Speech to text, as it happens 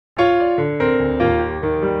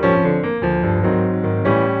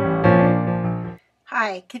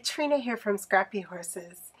Hi, Katrina here from Scrappy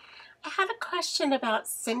Horses. I had a question about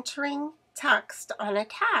centering text on a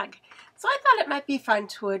tag, so I thought it might be fun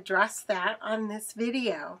to address that on this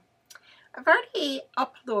video. I've already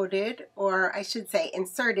uploaded, or I should say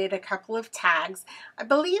inserted, a couple of tags. I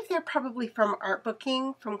believe they're probably from Art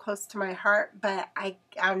Booking, from Close to My Heart, but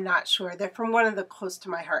I'm not sure. They're from one of the Close to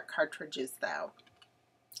My Heart cartridges though.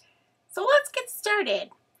 So let's get started.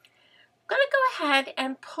 I'm going to go ahead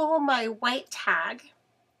and pull my white tag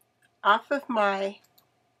off of my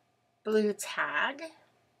blue tag.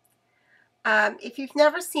 If you've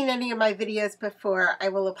never seen any of my videos before, I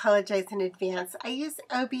will apologize in advance. I use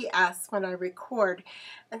OBS when I record,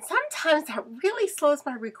 and sometimes that really slows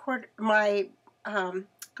my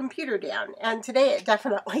computer down, and today it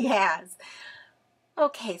definitely has.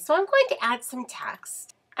 Okay, so I'm going to add some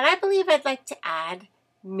text, and I believe I'd like to add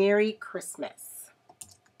Merry Christmas.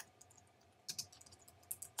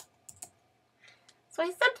 So I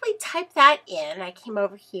simply typed that in. I came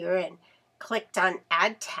over here and clicked on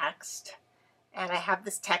Add Text, and I have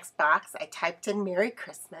this text box. I typed in Merry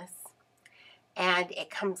Christmas, and it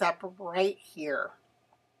comes up right here.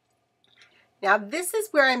 Now this is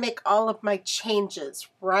where I make all of my changes,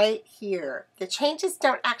 right here. The changes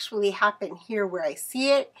don't actually happen here where I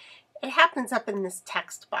see it. It happens up in this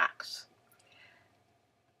text box.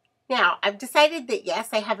 Now I've decided that yes,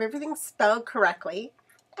 I have everything spelled correctly.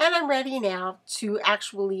 And I'm ready now to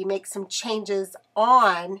actually make some changes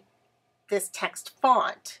on this text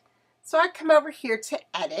font. So I come over here to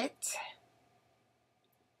Edit.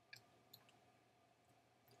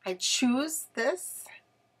 I choose this,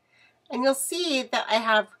 and you'll see that I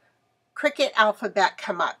have Cricut Alphabet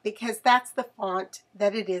come up because that's the font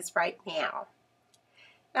that it is right now.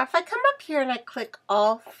 Now if I come up here and I click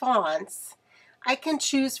All Fonts, I can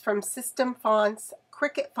choose from System Fonts,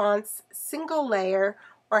 Cricut Fonts, Single Layer,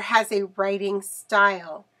 or has a writing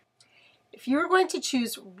style. If you're going to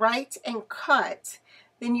choose Write and Cut,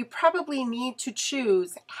 then you probably need to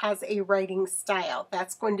choose has a writing style.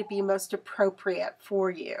 That's going to be most appropriate for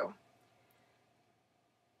you.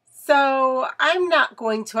 So I'm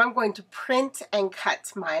going to print and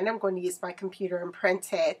cut mine. I'm going to use my computer and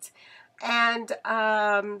print it. And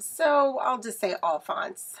so I'll just say all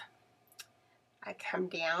fonts. I come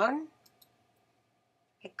down.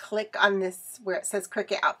 I click on this where it says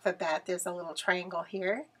Cricut Alphabet. There's a little triangle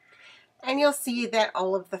here. And you'll see that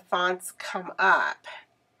all of the fonts come up.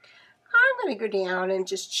 I'm going to go down and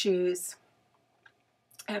just choose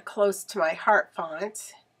a Close to My Heart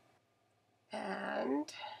font.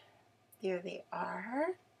 And there they are.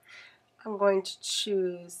 I'm going to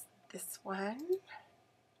choose this one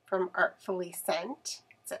from Artfully Sent.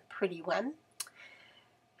 It's a pretty one.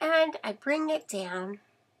 And I bring it down.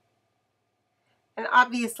 And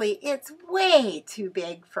obviously it's way too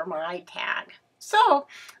big for my tag. So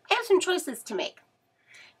I have some choices to make.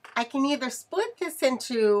 I can either split this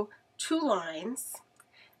into 2 lines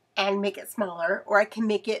and make it smaller, or I can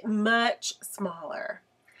make it much smaller.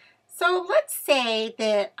 So let's say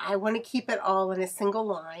that I want to keep it all in a single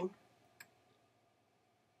line.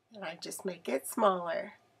 And I just make it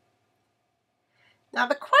smaller. Now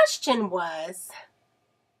the question was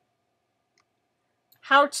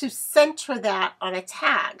how to center that on a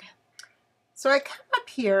tag. So I come up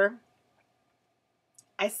here,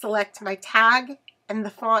 I select my tag and the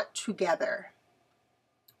font together.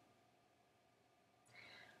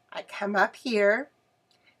 I come up here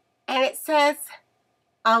and it says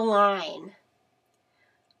Align.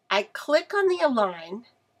 I click on the Align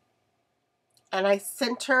and I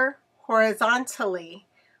center horizontally.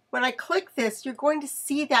 When I click this, you're going to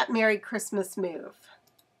see that Merry Christmas move.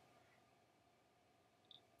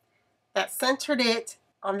 That centered it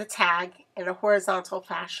on the tag in a horizontal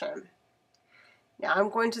fashion. Now I'm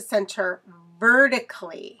going to center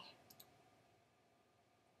vertically.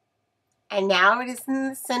 And now it is in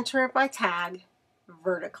the center of my tag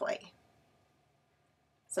vertically.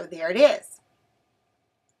 So there it is.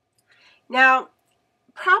 Now,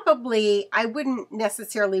 probably I wouldn't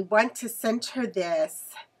necessarily want to center this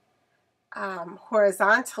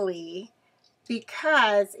horizontally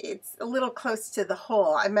because it's a little close to the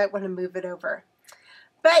hole. I might want to move it over.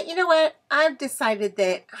 But you know what? I've decided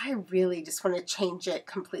that I really just want to change it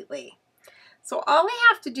completely. So all I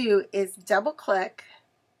have to do is double click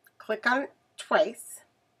on it twice.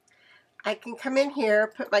 I can come in here,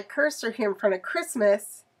 put my cursor here in front of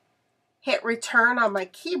Christmas, hit return on my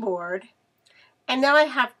keyboard, and now I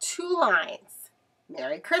have 2 lines.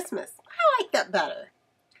 Merry Christmas. I like that better.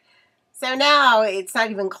 So now it's not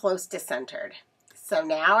even close to centered. So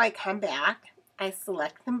now I come back, I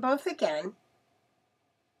select them both again.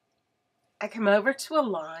 I come over to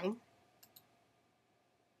align.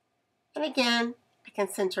 And again, I can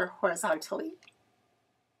center horizontally.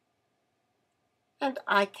 And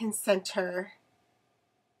I can center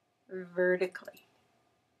vertically.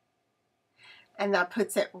 And that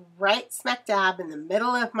puts it right smack dab in the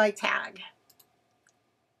middle of my tag.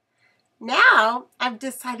 Now I've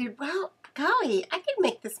decided, well, golly, I can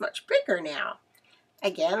make this much bigger now.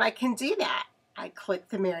 Again, I can do that. I click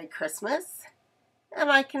the Merry Christmas, and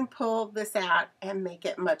I can pull this out and make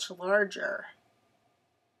it much larger.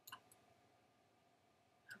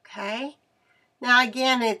 Okay. Now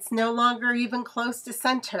again, it's no longer even close to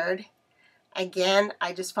centered. Again,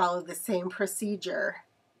 I just follow the same procedure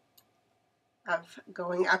of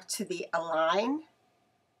going up to the align,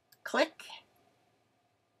 click,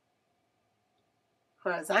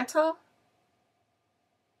 horizontal,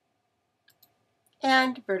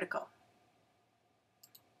 and vertical.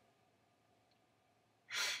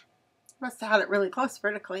 Must have had it really close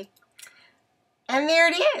vertically. And there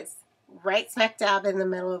it is, right smack dab in the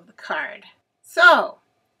middle of the card. So,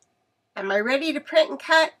 am I ready to print and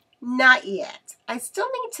cut? Not yet. I still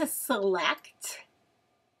need to select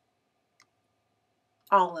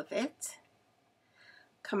all of it.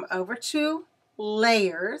 Come over to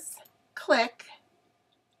Layers, click,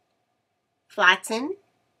 Flatten,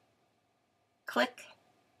 click,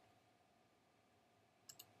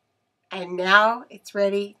 and now it's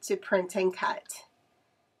ready to print and cut.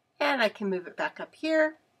 And I can move it back up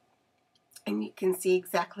here, and you can see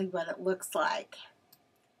exactly what it looks like.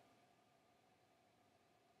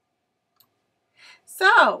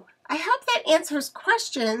 So, I hope that answers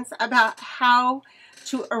questions about how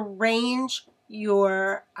to arrange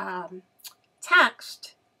your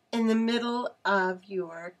text in the middle of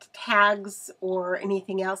your tags or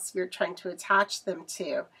anything else you're trying to attach them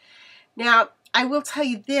to. Now, I will tell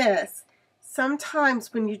you this,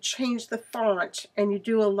 sometimes when you change the font and you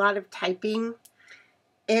do a lot of typing,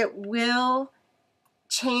 it will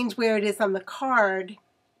change where it is on the card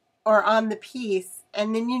or on the piece,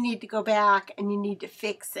 and then you need to go back and you need to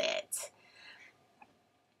fix it.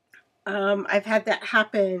 I've had that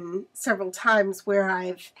happen several times where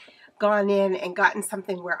I've gone in and gotten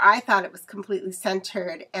something where I thought it was completely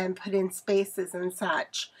centered and put in spaces and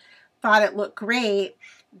such, thought it looked great,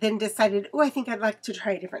 then decided, oh, I think I'd like to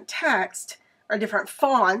try a different text, or a different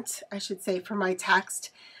font, I should say, for my text,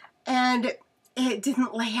 and it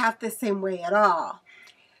didn't lay out the same way at all.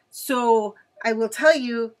 So I will tell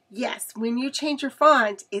you, yes, when you change your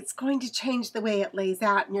font, it's going to change the way it lays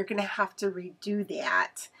out, and you're going to have to redo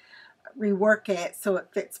that, rework it so it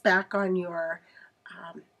fits back on your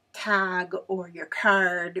tag or your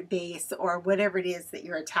card base or whatever it is that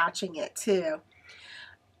you're attaching it to.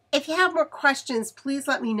 If you have more questions, please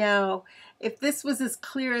let me know. If this was as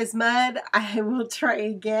clear as mud, I will try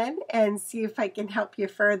again and see if I can help you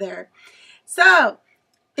further. So,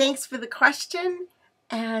 thanks for the question,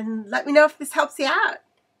 and let me know if this helps you out.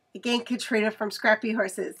 Again, Katrina from Scrappy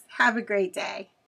Horses. Have a great day.